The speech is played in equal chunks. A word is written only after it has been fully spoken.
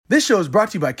This show is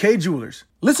brought to you by K Jewelers.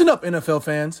 Listen up, NFL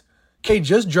fans. K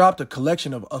just dropped a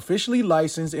collection of officially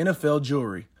licensed NFL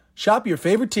jewelry. Shop your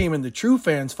favorite team in the True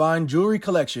Fans Fine Jewelry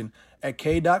Collection at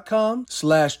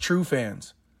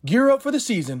k.com/truefans. Gear up for the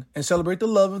season and celebrate the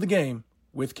love of the game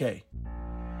with K.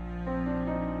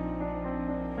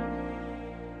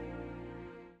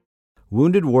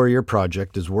 Wounded Warrior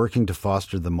Project is working to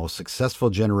foster the most successful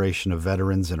generation of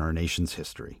veterans in our nation's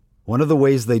history. One of the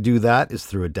ways they do that is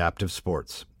through adaptive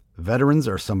sports. Veterans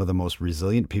are some of the most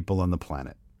resilient people on the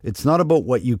planet. It's not about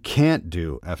what you can't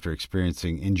do after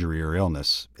experiencing injury or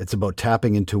illness. It's about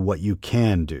tapping into what you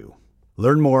can do.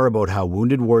 Learn more about how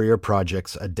Wounded Warrior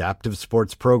Project's adaptive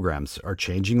sports programs are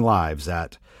changing lives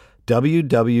at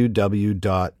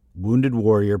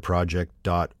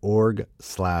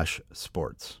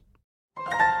www.woundedwarriorproject.org/sports.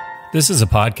 This is a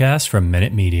podcast from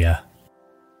Minute Media.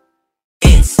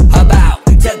 It's about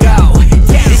to go down.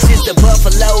 This is the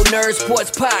Buffalo Nerd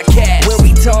Sports Podcast, where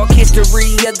we talk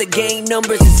history of the game,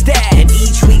 numbers, and stats. And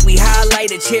each week we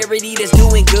highlight a charity that's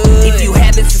doing good. If you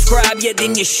haven't subscribed yet,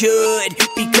 then you should,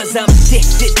 because I'm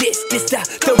this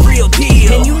the real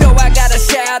deal. And you know I gotta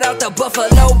shout out the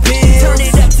Buffalo Bills. Turn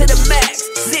it up to the max,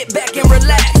 sit back and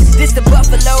relax. This the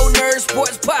Buffalo Nerd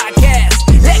Sports Podcast.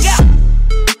 Let go.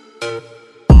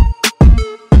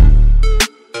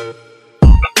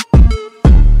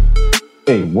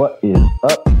 Hey, what is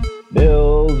up,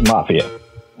 Bills Mafia?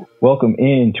 Welcome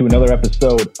into another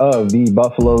episode of the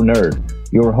Buffalo Nerd,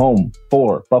 your home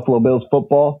for Buffalo Bills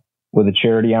football with a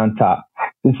charity on top.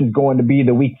 This is going to be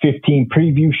the Week 15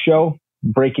 preview show,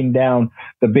 breaking down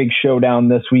the big showdown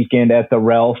this weekend at the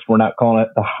Ralph. We're not calling it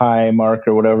the Highmark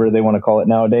or whatever they want to call it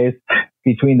nowadays,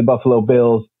 between the Buffalo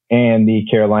Bills and the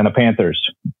Carolina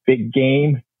Panthers. Big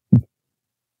game,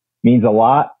 means a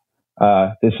lot.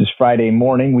 This is Friday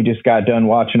morning. We just got done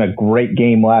watching a great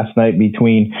game last night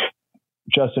between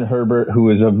Justin Herbert,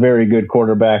 who is a very good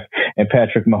quarterback, and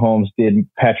Patrick Mahomes did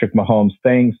Patrick Mahomes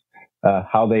things.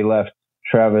 How they left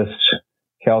Travis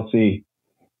Kelce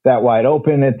that wide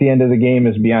open at the end of the game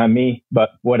is beyond me, but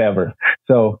whatever.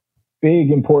 So big,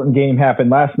 important game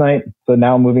happened last night. So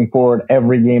now moving forward,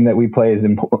 every game that we play is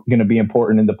going to be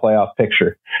important in the playoff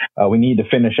picture. We need to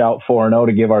finish out 4-0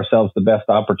 to give ourselves the best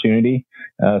opportunity.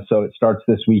 So it starts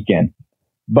this weekend.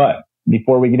 But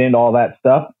before we get into all that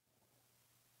stuff,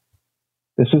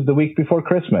 this is the week before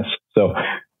Christmas. So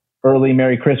early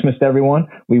Merry Christmas to everyone.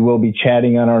 We will be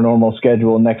chatting on our normal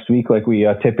schedule next week like we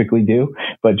typically do,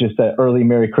 but just an early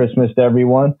Merry Christmas to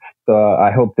everyone. So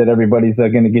I hope that everybody's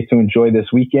going to get to enjoy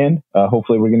this weekend.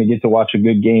 Hopefully we're going to get to watch a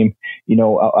good game,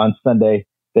 on Sunday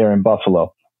there in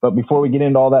Buffalo. But before we get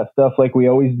into all that stuff, like we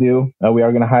always do, we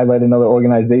are going to highlight another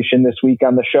organization this week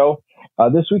on the show.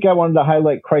 This week I wanted to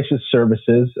highlight Crisis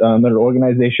Services, an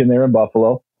organization there in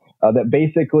Buffalo. That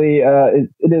basically, it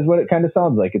is what it kind of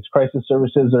sounds like. It's crisis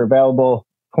services that are available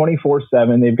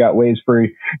 24/7. They've got ways for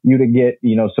you to get,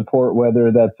 support,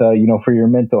 whether that's, for your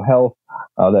mental health,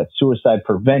 that's suicide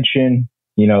prevention,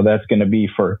 that's going to be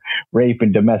for rape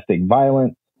and domestic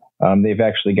violence. They've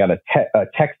actually got a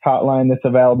text hotline that's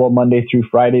available Monday through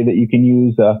Friday that you can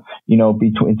use,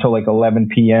 between until like 11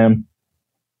 p.m.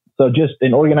 So just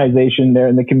an organization there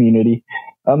in the community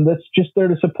that's just there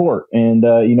to support. And,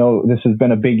 this has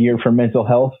been a big year for mental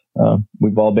health.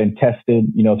 We've all been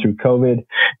tested, through COVID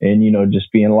and,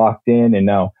 just being locked in. And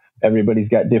now everybody's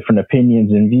got different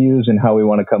opinions and views and how we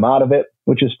want to come out of it,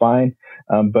 which is fine.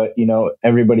 But,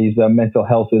 everybody's mental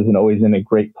health isn't always in a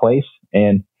great place.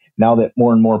 And now that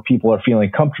more and more people are feeling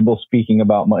comfortable speaking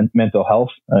about mental health,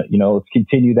 let's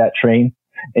continue that train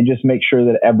and just make sure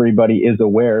that everybody is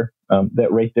aware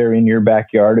that right there in your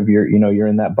backyard, if you're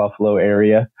in that Buffalo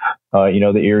area,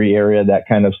 the Erie area, that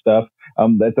kind of stuff,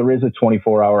 that there is a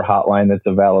 24-hour hotline that's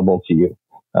available to you.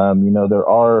 There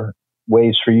are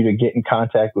ways for you to get in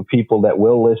contact with people that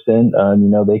will listen.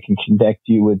 They can connect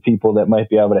you with people that might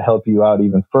be able to help you out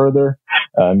even further,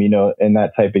 and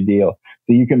that type of deal.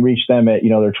 So you can reach them at,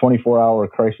 their 24-hour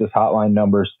crisis hotline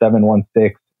number,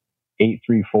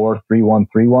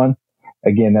 716-834-3131.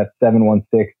 Again, that's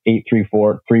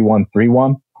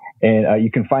 716-834-3131. And you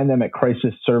can find them at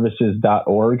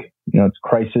crisisservices.org. It's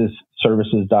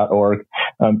crisisservices.org.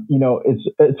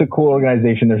 It's a cool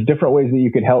organization. There's different ways that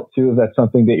you could help too, if that's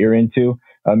something that you're into.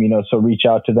 So reach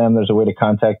out to them. There's a way to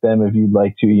contact them if you'd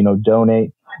like to,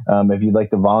 donate. If you'd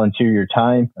like to volunteer your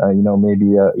time,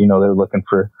 maybe, they're looking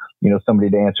for,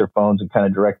 somebody to answer phones and kind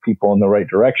of direct people in the right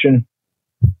direction.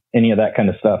 Any of that kind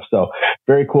of stuff. So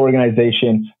very cool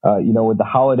organization. With the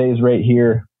holidays right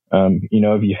here,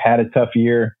 if you've had a tough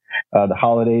year, the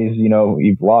holidays,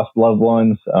 you've lost loved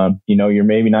ones, you're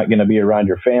maybe not going to be around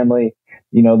your family.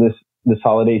 This this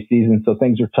holiday season, so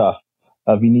things are tough.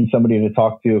 If you need somebody to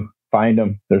talk to, find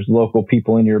them. There's local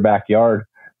people in your backyard,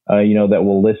 that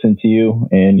will listen to you,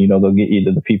 and, they'll get you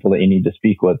to the people that you need to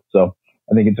speak with. So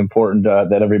I think it's important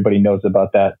that everybody knows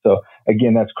about that. So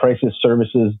again, that's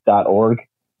crisisservices.org.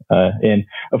 And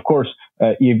of course,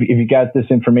 if you got this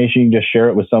information, you can just share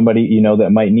it with somebody, that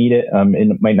might need it. And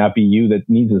it might not be you that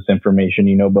needs this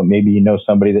information, but maybe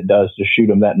somebody that does. Just shoot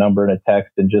them that number in a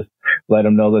text and just let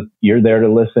them know that you're there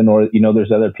to listen, or,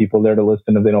 there's other people there to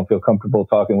listen if they don't feel comfortable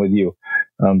talking with you.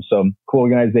 So cool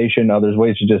organization. There's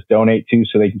ways to just donate too,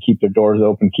 so they can keep their doors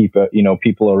open, keep,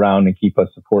 people around, and keep us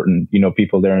supporting,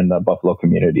 people there in the Buffalo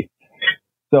community.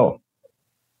 So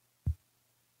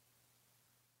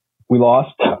we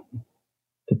lost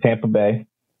to Tampa Bay.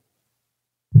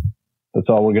 That's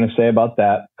all we're going to say about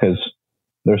that, because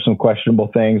there's some questionable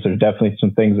things. There's definitely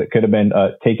some things that could have been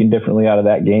taken differently out of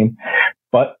that game.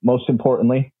 But most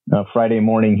importantly, Friday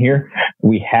morning here,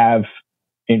 we have,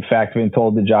 in fact, been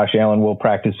told that Josh Allen will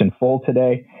practice in full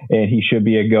today, and he should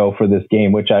be a go for this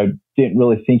game, which I didn't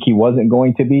really think he wasn't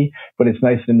going to be. But it's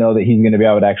nice to know that he's going to be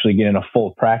able to actually get in a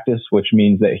full practice, which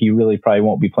means that he really probably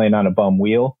won't be playing on a bum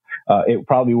wheel. It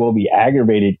probably will be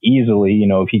aggravated easily,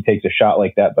 if he takes a shot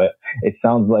like that. But it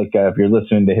sounds like if you're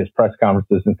listening to his press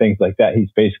conferences and things like that, he's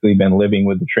basically been living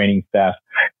with the training staff.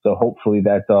 So hopefully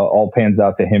that all pans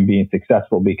out to him being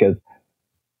successful, because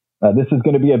this is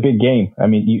going to be a big game. I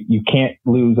mean, you can't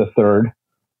lose a third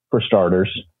for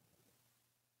starters.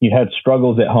 You had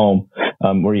struggles at home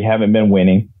where you haven't been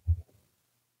winning.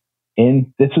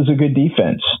 And this is a good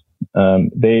defense.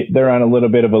 They're on a little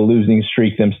bit of a losing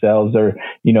streak themselves. They're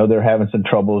having some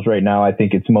troubles right now. I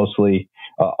think it's mostly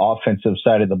offensive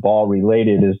side of the ball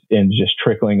related, and just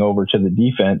trickling over to the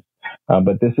defense.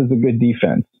 But this is a good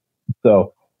defense.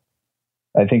 So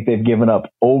I think they've given up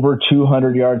over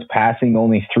 200 yards passing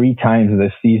only 3 times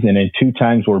this season, and 2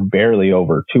 times were barely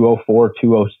over, 204,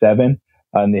 207.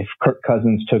 And if Kirk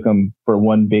Cousins took them for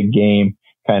one big game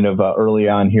kind of early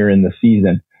on here in the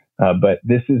season. But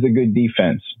this is a good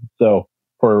defense. So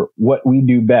for what we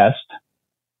do best,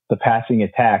 the passing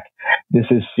attack, this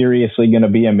is seriously going to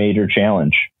be a major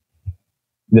challenge.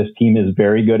 This team is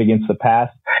very good against the pass.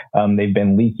 They've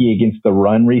been leaky against the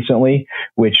run recently,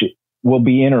 which will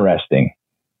be interesting,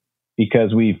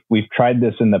 because we've tried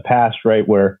this in the past, right,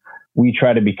 where we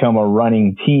try to become a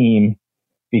running team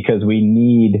because we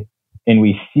need, and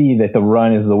we see that the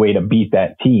run is the way to beat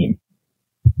that team.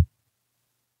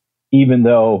 Even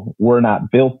though we're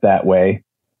not built that way,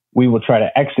 we will try to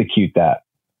execute that.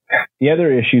 The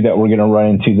other issue that we're going to run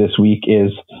into this week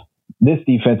is this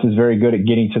defense is very good at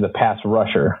getting to the pass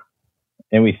rusher.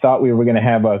 And we thought we were going to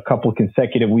have a couple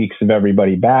consecutive weeks of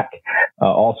everybody back.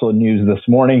 Also news this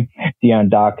morning, Deion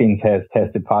Dawkins has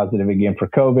tested positive again for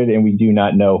COVID, and we do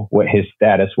not know what his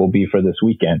status will be for this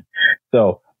weekend.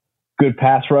 So good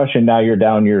pass rush, and now you're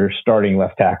down your starting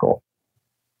left tackle.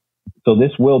 So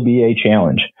this will be a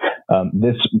challenge.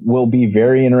 This will be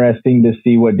very interesting to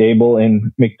see what Dable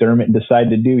and McDermott decide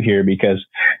to do here, because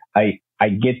I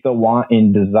get the want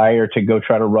and desire to go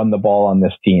try to run the ball on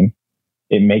this team.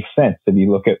 It makes sense if you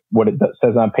look at what it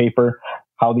says on paper,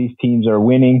 how these teams are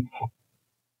winning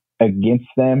against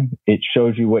them. It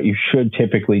shows you what you should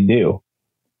typically do,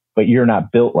 but you're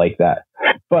not built like that.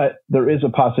 But there is a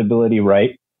possibility,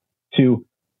 right, to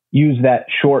use that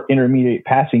short intermediate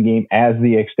passing game as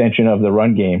the extension of the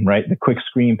run game, right? The quick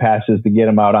screen passes to get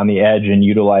them out on the edge and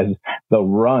utilize the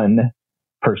run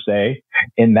per se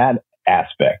in that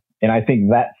aspect. And I think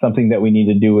that's something that we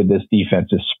need to do with this defense,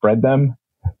 is spread them,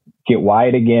 get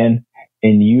wide again,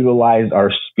 and utilize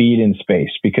our speed and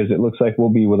space, because it looks like we'll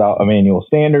be without Emmanuel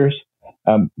Sanders.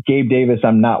 Gabe Davis,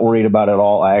 I'm not worried about at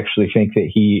all. I actually think that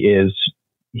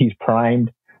he's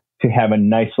primed to have a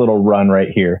nice little run right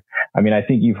here. I mean, I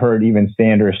think you've heard even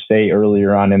Sanders say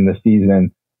earlier on in the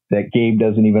season that Gabe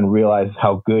doesn't even realize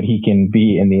how good he can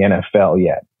be in the NFL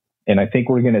yet. And I think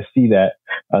we're going to see that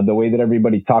the way that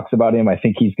everybody talks about him. I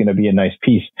think he's going to be a nice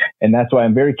piece. And that's why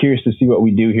I'm very curious to see what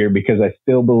we do here, because I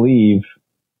still believe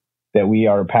that we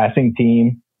are a passing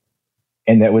team,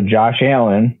 and that with Josh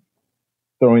Allen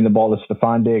throwing the ball to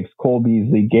Stephon Diggs, Cole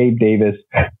Beasley, Gabe Davis,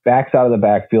 backs out of the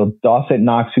backfield, Dawson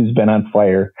Knox, who's been on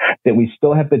fire, that we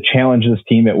still have to challenge this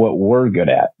team at what we're good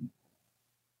at.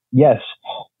 Yes,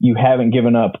 you haven't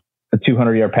given up a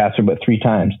 200-yard passer but 3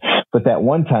 times. But that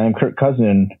one time, Kirk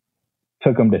Cousins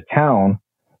took them to town.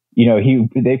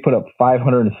 They put up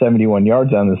 571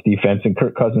 yards on this defense, and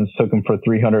Kirk Cousins took them for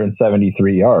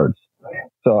 373 yards.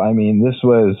 So, I mean, this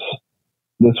was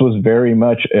very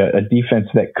much a defense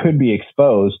that could be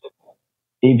exposed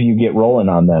if you get rolling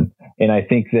on them. And I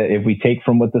think that if we take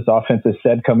from what this offense has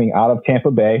said coming out of Tampa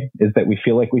Bay is that we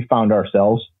feel like we found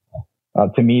ourselves.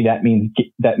 To me, that means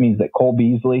that Cole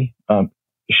Beasley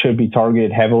should be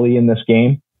targeted heavily in this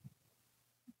game,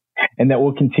 and that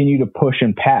we'll continue to push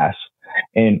and pass.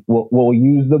 And we'll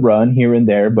use the run here and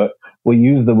there, but we'll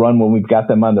use the run when we've got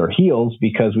them on their heels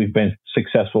because we've been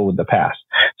successful with the pass.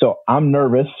 So I'm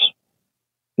nervous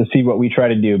to see what we try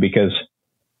to do because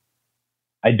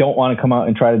I don't want to come out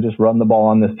and try to just run the ball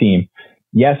on this team.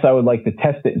 Yes, I would like to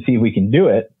test it and see if we can do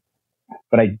it,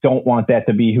 but I don't want that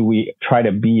to be who we try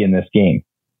to be in this game.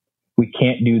 We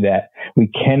can't do that. We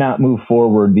cannot move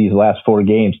forward these last 4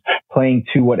 games playing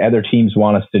to what other teams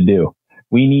want us to do.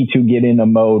 We need to get in a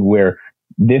mode where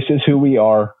this is who we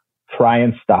are. Try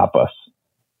and stop us.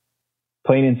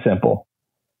 Plain and simple.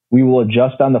 We will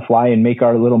adjust on the fly and make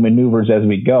our little maneuvers as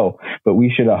we go, but we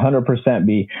should 100%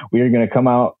 be, we are going to come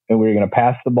out and we're going to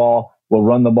pass the ball. We'll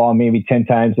run the ball maybe 10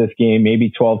 times this game,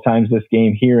 maybe 12 times this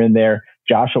game here and there.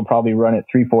 Josh will probably run it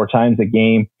 3-4 times a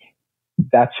game.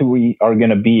 That's who we are going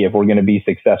to be if we're going to be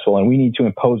successful. And we need to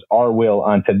impose our will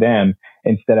onto them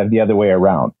instead of the other way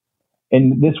around.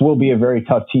 And this will be a very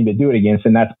tough team to do it against.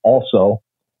 And that's also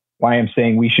why I'm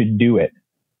saying we should do it.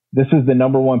 This is the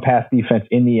number 1 pass defense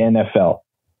in the NFL.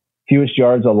 Fewest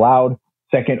yards allowed,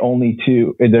 second only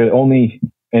to,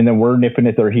 and then we're nipping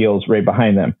at their heels right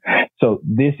behind them. So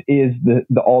this is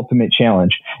the ultimate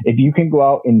challenge. If you can go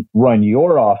out and run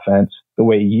your offense the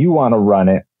way you want to run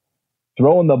it,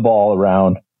 throwing the ball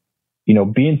around,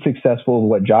 being successful with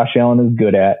what Josh Allen is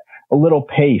good at, a little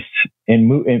pace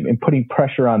and putting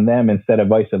pressure on them instead of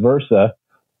vice versa,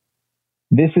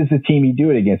 this is the team you do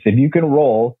it against. If you can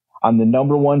roll on the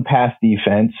number 1 pass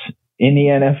defense in the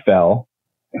NFL,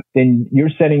 then you're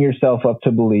setting yourself up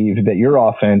to believe that your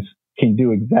offense can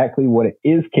do exactly what it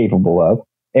is capable of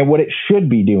and what it should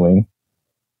be doing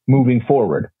moving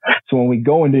forward. So when we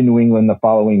go into New England the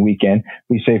following weekend,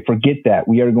 we say, forget that.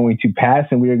 We are going to pass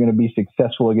and we are going to be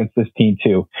successful against this team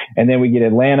too. And then we get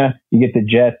Atlanta, you get the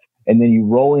Jets, and then you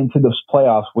roll into those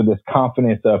playoffs with this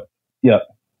confidence of,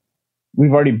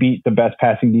 we've already beat the best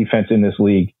passing defense in this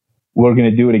league. We're going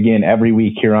to do it again every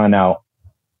week here on out.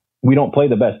 We don't play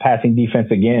the best passing defense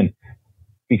again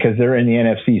because they're in the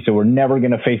NFC. So we're never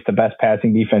going to face the best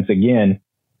passing defense again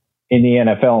in the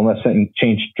NFL unless something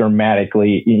changed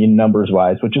dramatically in numbers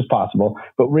wise, which is possible.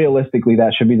 But realistically,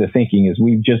 that should be the thinking is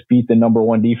we've just beat the number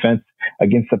 1 defense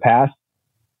against the pass.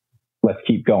 Let's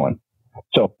keep going.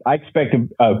 So I expect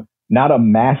not a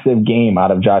massive game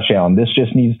out of Josh Allen. This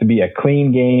just needs to be a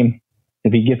clean game.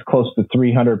 If he gets close to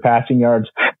 300 passing yards,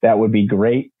 that would be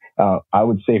great. I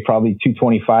would say probably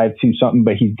 225, 2 something,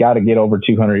 but he's got to get over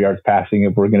 200 yards passing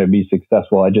if we're going to be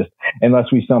successful.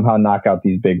 Unless we somehow knock out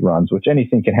these big runs, which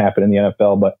anything can happen in the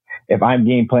NFL. But if I'm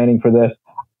game planning for this,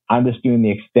 I'm just doing the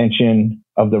extension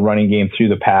of the running game through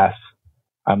the pass.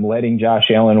 I'm letting Josh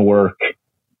Allen work,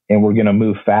 and we're going to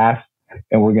move fast,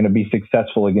 and we're going to be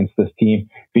successful against this team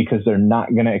because they're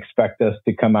not going to expect us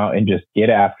to come out and just get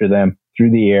after them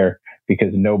through the air because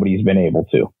nobody's been able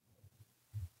to.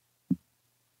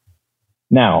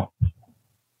 Now,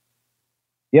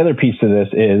 the other piece of this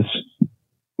is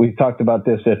we talked about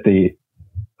this at the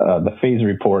phase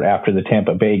report after the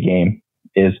Tampa Bay game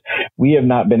is we have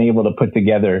not been able to put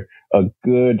together a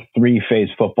good 3-phase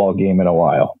football game in a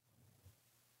while.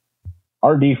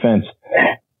 Our defense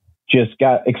just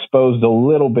got exposed a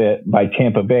little bit by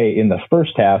Tampa Bay in the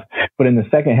first half, but in the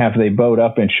second half, they bowed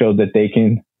up and showed that they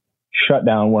can shut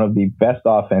down one of the best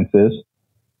offenses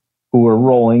who were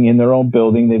rolling in their own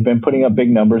building. They've been putting up big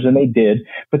numbers, and they did,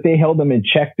 but they held them in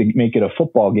check to make it a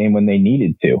football game when they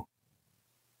needed to.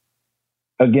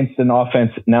 Against an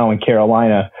offense now in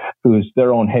Carolina, who's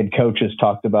their own head coach has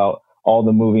talked about all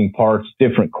the moving parts,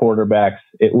 different quarterbacks.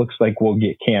 It looks like we'll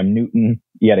get Cam Newton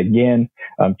yet again.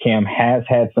 Cam has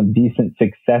had some decent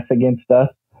success against us,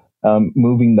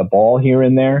 moving the ball here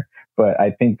and there. But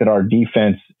I think that our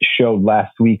defense showed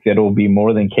last week that it will be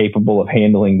more than capable of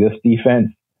handling this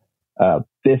defense.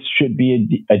 This should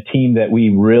be a team that we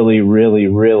really, really,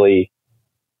 really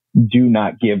do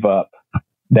not give up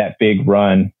that big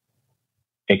run.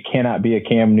 It cannot be a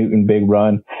Cam Newton big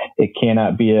run. It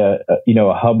cannot be a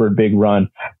Hubbard big run.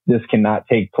 This cannot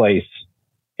take place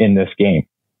in this game.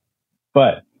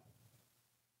 But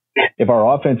if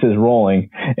our offense is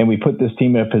rolling and we put this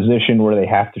team in a position where they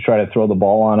have to try to throw the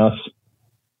ball on us,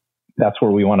 that's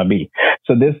where we want to be.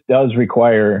 So this does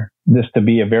require this to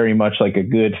be a very much like a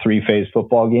good 3-phase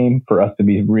football game for us to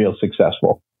be real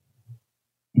successful.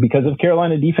 Because if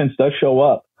Carolina defense does show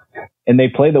up and they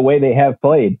play the way they have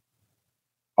played,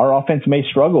 our offense may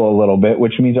struggle a little bit,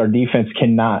 which means our defense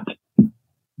cannot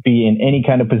be in any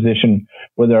kind of position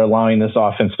where they're allowing this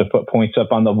offense to put points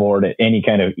up on the board at any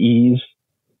kind of ease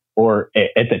or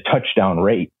at the touchdown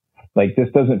rate. Like, this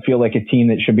doesn't feel like a team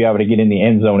that should be able to get in the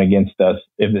end zone against us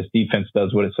if this defense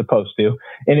does what it's supposed to.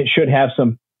 And it should have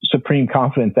some supreme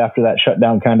confidence after that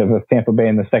shutdown kind of Tampa Bay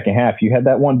in the second half. You had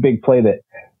that one big play that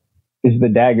is the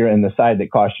dagger in the side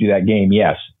that cost you that game,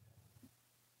 yes.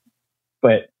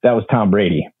 But that was Tom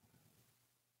Brady.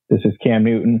 This is Cam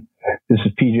Newton. This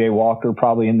is PJ Walker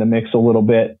probably in the mix a little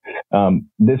bit.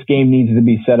 This game needs to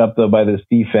be set up, though, by this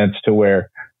defense to where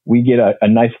we get a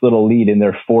nice little lead and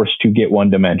they're forced to get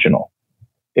one-dimensional.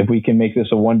 If we can make this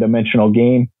a one-dimensional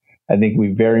game, I think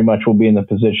we very much will be in the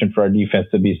position for our defense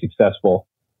to be successful.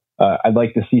 I'd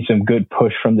like to see some good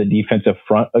push from the defensive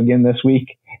front again this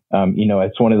week.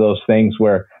 It's one of those things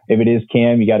where if it is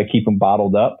Cam, you got to keep him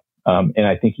bottled up. And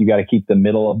I think you got to keep the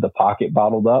middle of the pocket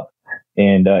bottled up.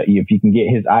 And if you can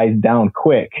get his eyes down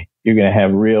quick, you're going to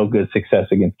have real good success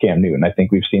against Cam Newton. I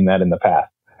think we've seen that in the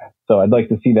past. So I'd like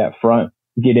to see that front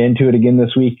get into it again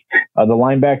this week. The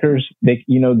linebackers, they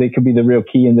could be the real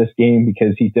key in this game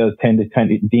because he does tend to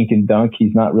kind of dink and dunk.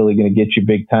 He's not really going to get you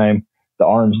big time. The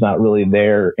arm's not really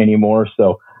there anymore.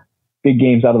 So big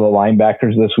games out of the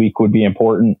linebackers this week would be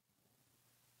important.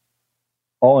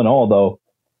 All in all, though,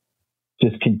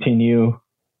 just continue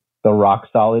the rock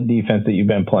solid defense that you've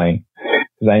been playing.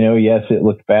 Because I know, yes, it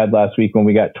looked bad last week when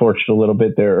we got torched a little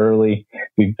bit there early.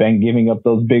 We've been giving up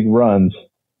those big runs.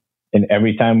 And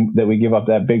every time that we give up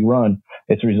that big run,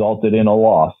 it's resulted in a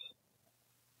loss.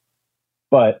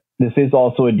 But this is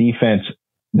also a defense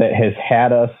that has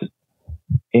had us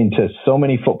into so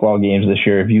many football games this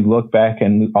year. If you look back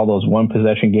and all those one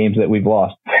possession games that we've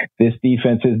lost, this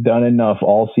defense has done enough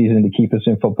all season to keep us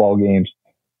in football games.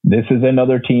 This is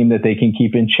another team that they can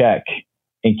keep in check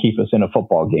and keep us in a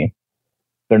football game.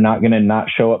 They're not going to not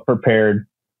show up prepared.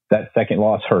 That second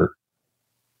loss hurt.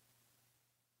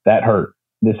 That hurt.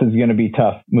 This is going to be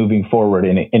tough moving forward,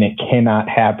 and it cannot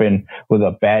happen with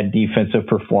a bad defensive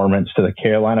performance to the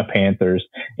Carolina Panthers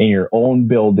in your own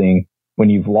building when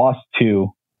you've lost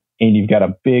two and you've got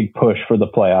a big push for the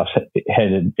playoffs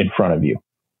headed in front of you.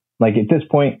 Like, at this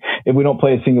point, if we don't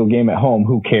play a single game at home,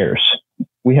 who cares?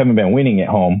 We haven't been winning at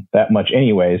home that much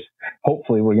anyways.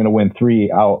 Hopefully we're going to win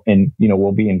 3 out and,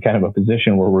 we'll be in kind of a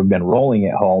position where we've been rolling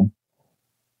at home.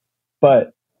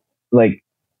 But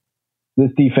this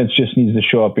defense just needs to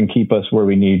show up and keep us where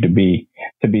we need to be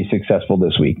successful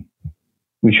this week.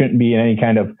 We shouldn't be in any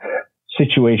kind of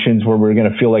situations where we're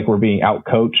going to feel like we're being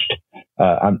outcoached.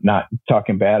 I'm not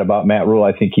talking bad about Matt Rule.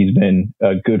 I think he's been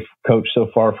a good coach so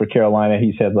far for Carolina.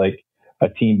 He's had a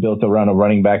team built around a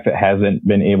running back that hasn't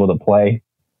been able to play.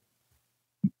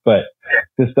 But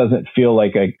this doesn't feel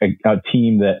like a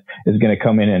team that is going to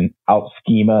come in and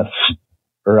out-scheme us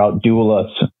or out-duel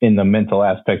us in the mental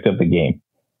aspect of the game.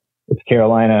 It's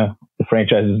Carolina. The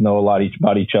franchises know a lot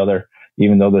about each other,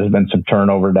 even though there's been some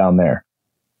turnover down there.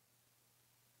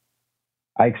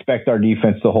 I expect our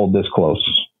defense to hold this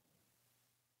close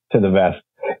to the vest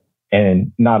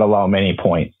and not allow many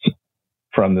points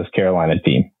from this Carolina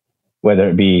team, whether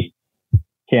it be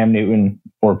Cam Newton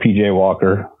or PJ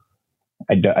Walker.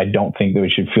 I don't think that we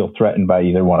should feel threatened by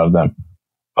either one of them.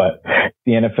 But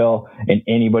the NFL and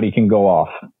anybody can go off.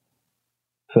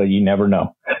 So you never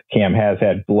know. Cam has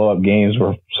had blow-up games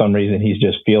where for some reason he's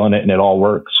just feeling it and it all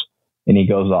works and he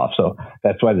goes off. So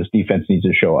that's why this defense needs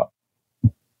to show up.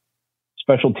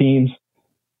 Special teams,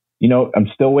 I'm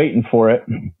still waiting for it.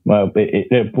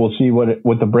 We'll see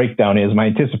what the breakdown is. My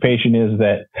anticipation is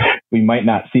that we might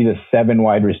not see the 7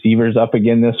 wide receivers up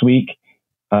again this week.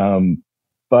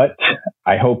 But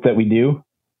I hope that we do,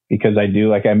 because I do,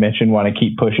 like I mentioned, want to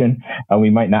keep pushing. We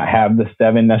might not have the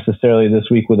 7 necessarily this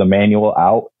week with Emmanuel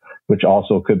out, which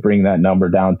also could bring that number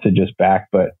down to just back.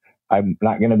 But I'm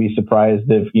not going to be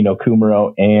surprised if,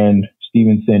 Kumaro and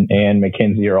Stevenson and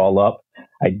McKenzie are all up.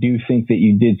 I do think that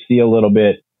you did see a little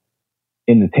bit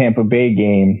in the Tampa Bay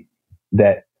game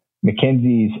that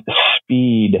McKenzie's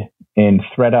speed and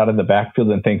threat out of the backfield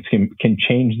and things can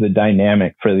change the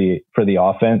dynamic for the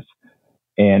offense.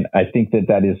 And I think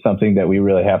that is something that we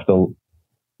really have to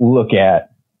look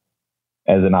at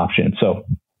as an option. So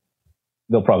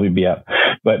they'll probably be up.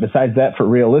 But besides that, for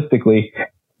realistically,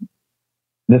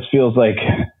 this feels like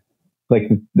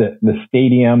the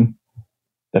stadium,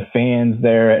 the fans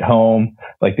there at home,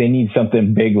 like they need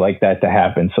something big like that to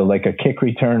happen. So like a kick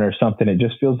return or something, it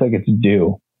just feels like it's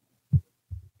due.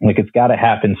 Like it's got to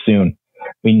happen soon.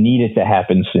 We need it to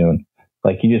happen soon.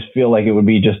 Like you just feel like it would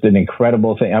be just an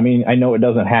incredible thing. I mean, I know it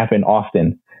doesn't happen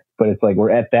often, but it's like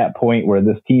we're at that point where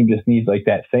this team just needs like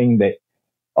that thing that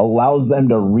allows them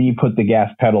to re-put the gas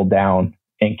pedal down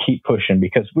and keep pushing,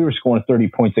 because we were scoring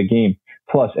 30 points a game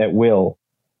plus at will,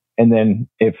 and then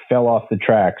it fell off the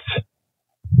tracks.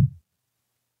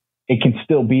 It can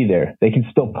still be there. They can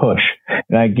still push.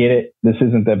 And I get it. This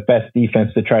isn't the best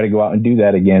defense to try to go out and do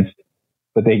that against,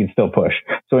 but they can still push.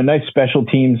 So a nice special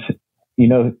teams,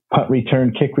 punt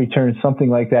return, kick return, something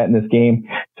like that in this game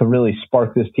to really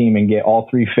spark this team and get all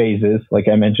three phases, like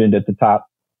I mentioned at the top,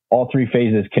 all three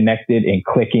phases connected and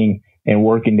clicking and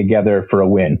working together for a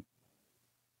win.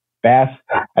 Bass,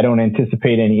 I don't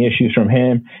anticipate any issues from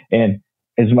him. And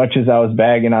as much as I was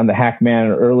bagging on the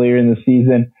Hackman earlier in the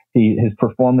season, his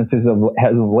performances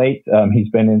as of late, he's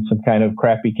been in some kind of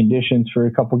crappy conditions for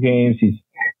a couple games.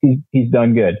 He's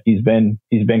done good. He's been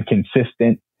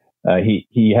consistent.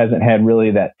 He hasn't had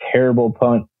really that terrible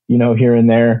punt, here and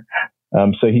there.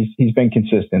 So he's been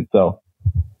consistent. So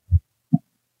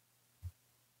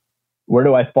where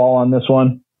do I fall on this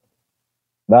one?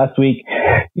 Last week,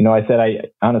 I said I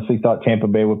honestly thought Tampa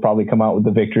Bay would probably come out with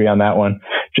the victory on that one,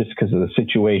 just because of the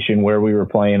situation where we were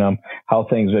playing them, how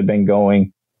things had been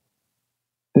going.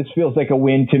 This feels like a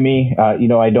win to me.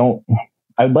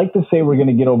 I'd like to say we're going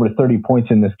to get over 30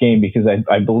 points in this game, because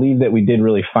I believe that we did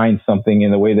really find something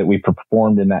in the way that we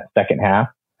performed in that second half,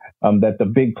 that the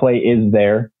big play is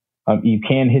there. You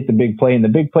can hit the big play, and the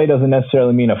big play doesn't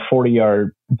necessarily mean a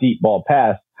 40-yard deep ball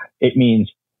pass. It means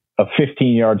a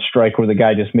 15-yard strike where the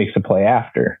guy just makes a play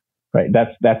after, right?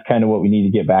 That's kind of what we need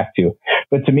to get back to.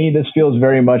 But to me, this feels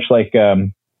very much like, I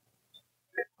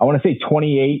want to say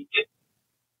 28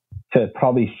 to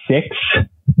probably 6,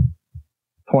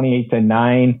 28 to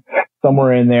 9,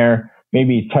 somewhere in there,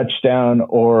 maybe touchdown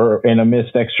and a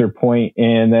missed extra point,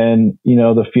 and then,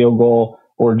 the field goal,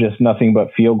 or just nothing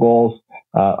but field goals.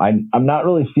 I'm not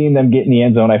really seeing them get in the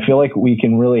end zone. I feel like we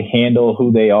can really handle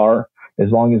who they are. As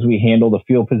long as we handle the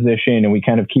field position and we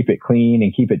kind of keep it clean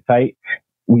and keep it tight,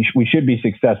 we should be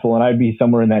successful. And I'd be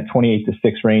somewhere in that 28 to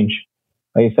 6 range.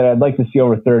 Like I said, I'd like to see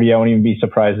over 30. I wouldn't even be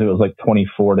surprised if it was like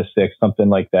 24 to 6, something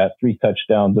like that. 3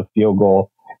 touchdowns, a field goal,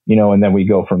 and then we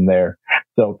go from there.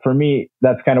 So for me,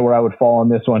 that's kind of where I would fall on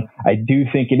this one. I do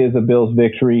think it is a Bills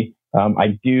victory.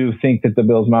 I do think that the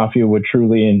Bills Mafia would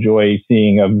truly enjoy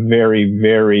seeing a very,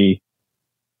 very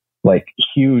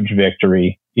huge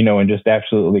victory, and just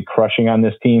absolutely crushing on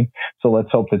this team. So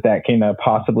let's hope that can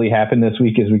possibly happen this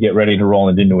week as we get ready to roll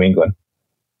into New England.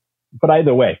 But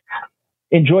either way,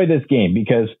 enjoy this game,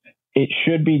 because it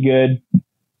should be good.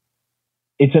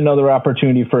 It's another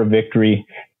opportunity for a victory.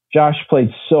 Josh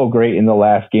played so great in the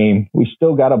last game. We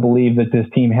still got to believe that this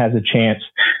team has a chance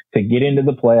to get into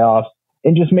the playoffs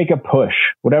and just make a push,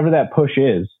 whatever that push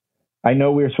is. I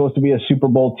know we were supposed to be a Super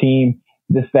Bowl team,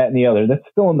 this, that, and the other. That's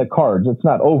still in the cards. It's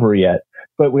not over yet.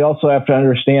 But we also have to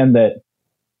understand that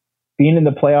being in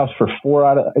the playoffs for 4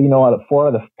 out of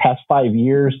the past 5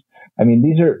 years, I mean,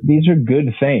 these are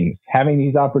good things. Having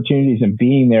these opportunities and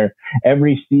being there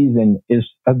every season is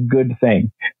a good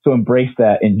thing. So embrace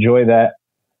that, enjoy that.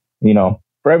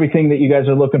 For everything that you guys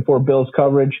are looking for, Bills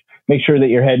coverage, make sure that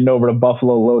you're heading over to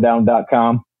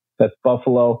BuffaloLowdown.com. That's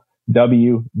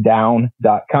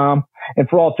BuffaloWdown.com. And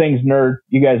for all things nerd,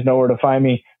 you guys know where to find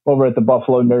me over at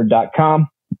theBuffaloNerd.com.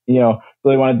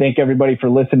 Really want to thank everybody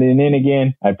for listening in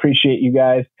again. I appreciate you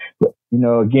guys.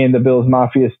 Again, the Bills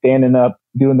Mafia is standing up,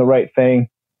 doing the right thing.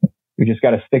 We just got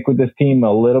to stick with this team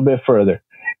a little bit further.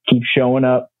 Keep showing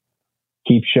up.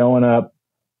 Keep showing up.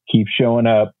 Keep showing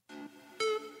up.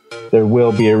 There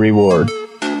will be a reward.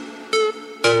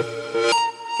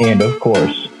 And of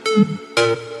course,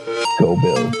 go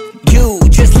Bills. You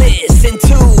just listen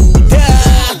to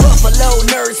the Buffalo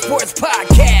Nerd Sports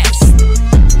Podcast.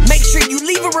 Make sure you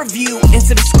leave a review and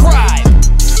subscribe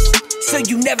so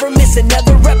you never miss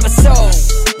another episode.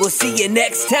 We'll see you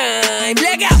next time.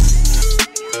 Leg out.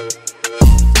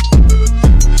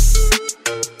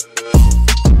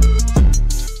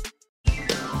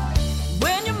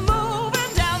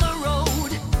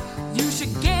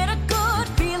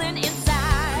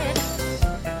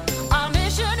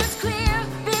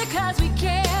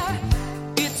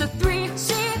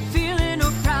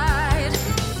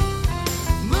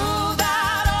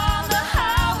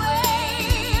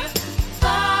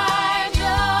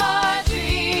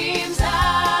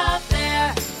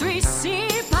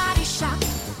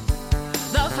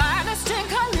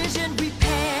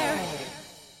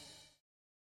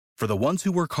 For the ones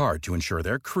who work hard to ensure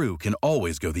their crew can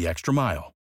always go the extra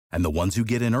mile, and the ones who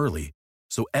get in early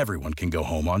so everyone can go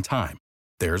home on time,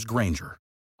 there's Grainger,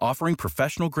 offering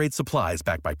professional-grade supplies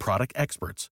backed by product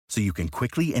experts so you can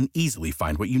quickly and easily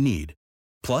find what you need.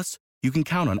 Plus, you can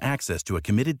count on access to a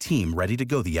committed team ready to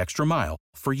go the extra mile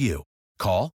for you.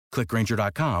 Call, click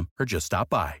Grainger.com, or just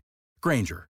stop by.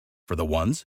 Grainger, for the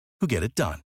ones who get it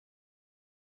done.